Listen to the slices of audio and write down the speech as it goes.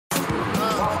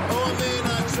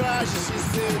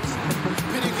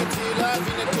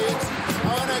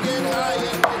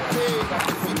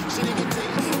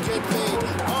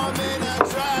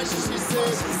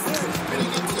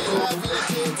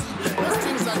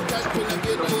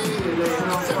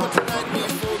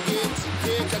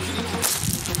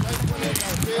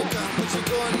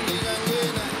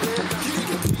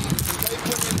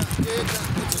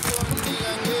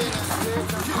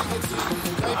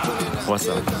What's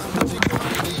up?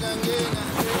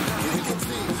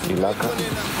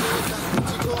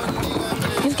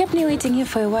 You've kept me waiting here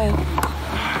for a while.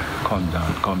 Calm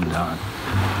down.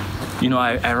 You know,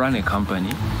 I run a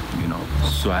company, you know,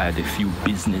 so I had a few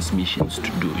business missions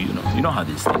to do, you know. You know how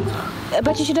these things are.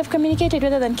 But you should have communicated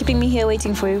rather than keeping me here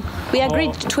waiting for you. We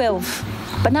agreed 12,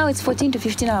 but now it's 14 to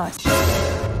 15 hours.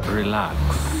 Relax.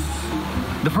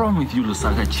 The problem with you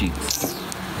Lusaka chicks,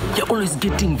 you're always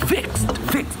getting vexed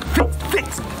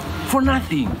for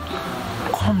nothing.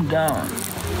 Calm down.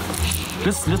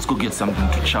 Let's go get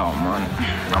something to chow, man.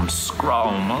 I'm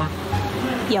scrowl, man.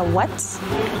 Yeah, what?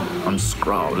 I'm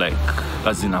scrowl, like,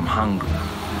 as in I'm hungry.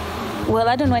 Well,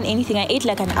 I don't want anything. I ate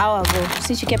like an hour ago,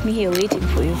 since you kept me here waiting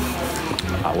for you.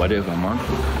 Whatever, man.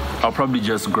 I'll probably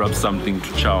just grab something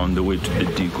to chow on the way to the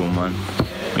deco, man.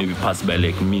 Maybe pass by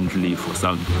like mint leaf or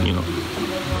something, you know.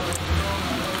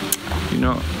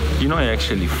 You know, you're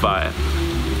actually fire.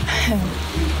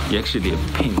 You're actually a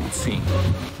painting.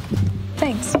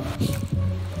 Thanks.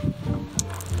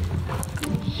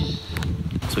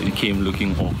 So you came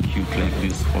looking all cute like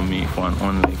this for me, for an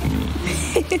on like me.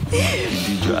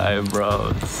 You did your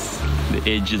eyebrows, the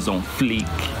edges on fleek.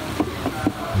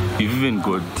 You've even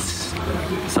got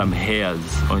some hairs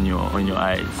on your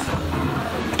eyes.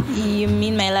 You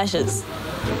mean my lashes?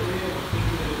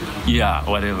 Yeah,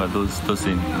 whatever, those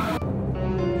anything.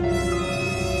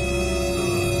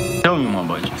 Tell me more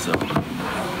about yourself.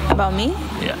 About me?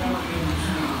 Yeah.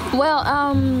 Well,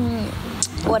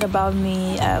 what about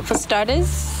me? For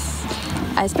starters,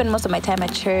 I spend most of my time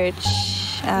at church.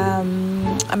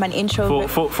 I'm an introvert.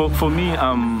 For me,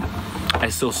 I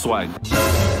sell swag,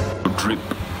 drip,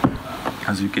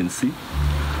 as you can see.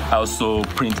 I also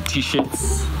print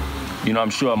t-shirts. You know,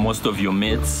 I'm sure most of your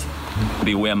mates,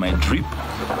 they wear my drip,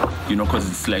 you know, because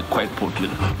it's like quite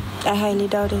popular. I highly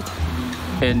doubt it.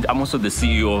 And I'm also the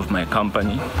CEO of my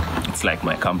company. It's like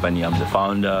my company, I'm the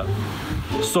founder.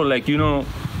 So like, you know,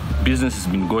 business has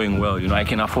been going well. You know, I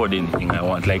can afford anything I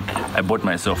want. Like, I bought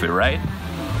myself a ride.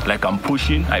 Like, I'm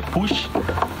pushing, I push.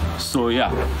 So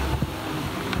yeah.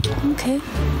 Okay.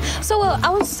 So well, I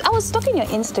was stalking your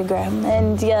Instagram,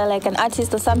 and you're like an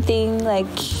artist or something, like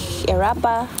a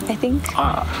rapper, I think.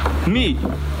 Me,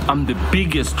 I'm the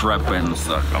biggest rapper in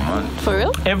Lusaka, man. For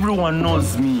real? Everyone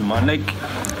knows me, man. Like,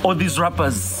 all these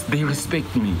rappers, they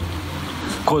respect me.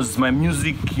 Because my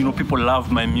music, you know, people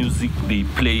love my music. They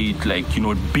play it like, you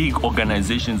know, big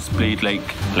organizations play it like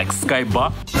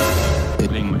Skybar,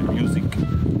 playing my music.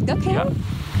 Okay. Yeah.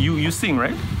 You sing,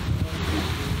 right?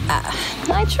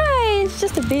 I try, it's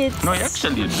just a bit. No, you're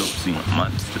actually a dope singer,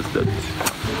 man. It's just that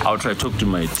I'll try to talk to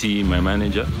my team, my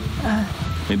manager.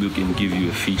 Maybe we can give you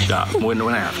a feature when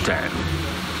I have time.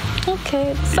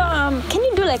 Okay. So, can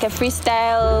you do like a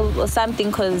freestyle or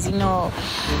something? Because, you know,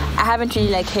 I haven't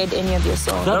really like heard any of your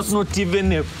songs. That's not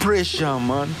even a pressure,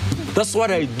 man. That's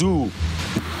what I do.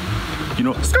 You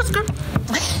know,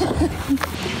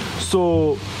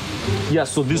 So, yeah,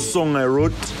 so this song I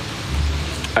wrote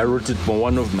it for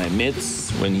one of my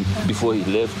mates before he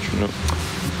left, you know.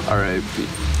 R.I.P.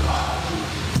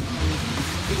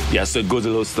 Yeah, so it goes a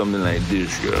little something like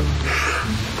this, yeah.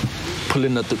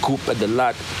 Pulling out the coupe at the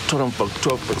lot, told him fuck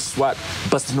 12 for the SWAT,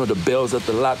 busting all the bells at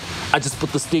the lot. I just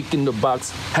put the stick in the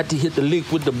box, had to hit the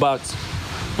lick with the box.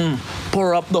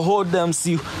 Pour up the whole damn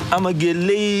sea, I'ma get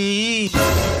laid.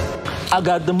 I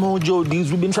got the mojo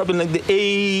D's, we've been trapping like the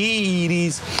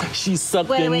 80s. She sucked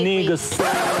the niggas.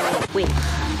 Wait.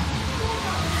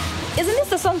 Isn't this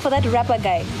the song for that rapper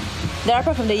guy? The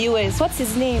rapper from the US. What's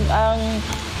his name?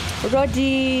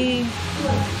 Roddy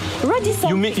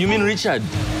something. You mean Richard?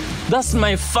 That's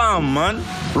my fam, man.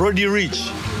 Roddy Rich.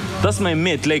 That's my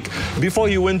mate. Like, before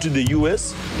he went to the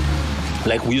US,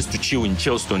 like, we used to chill in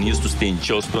Charleston. He used to stay in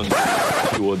Charleston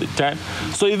all the time.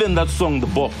 So even that song, The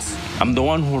Box, I'm the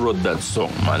one who wrote that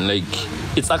song, man. Like,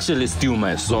 it's actually still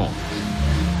my song.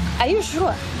 Are you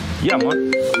sure? Yeah,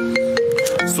 man.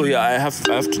 So yeah, I have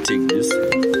to take this.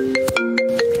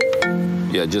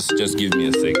 Yeah, just give me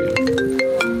a second.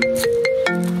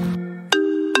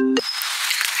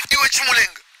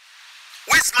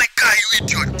 Where's my car, you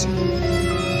idiot?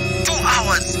 2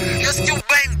 hours, you're still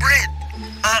buying bread.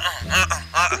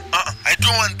 I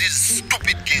don't want this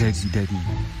stupid game. minutes. Daddy,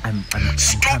 I'm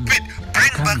Stop coming. it.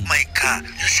 Bring back my car.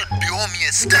 You should be home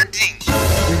here studying.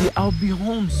 Daddy, I'll be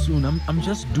home soon. I'm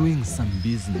just doing some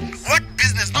business. What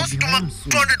business? I'll Those be home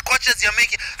soon. 200 kwachas you're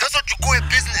making, that's what you call a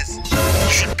business. You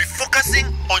should be focusing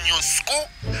on your school.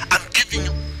 I'm giving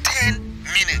you 10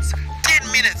 minutes.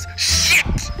 10 minutes. Shit!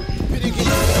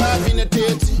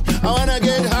 I wanna get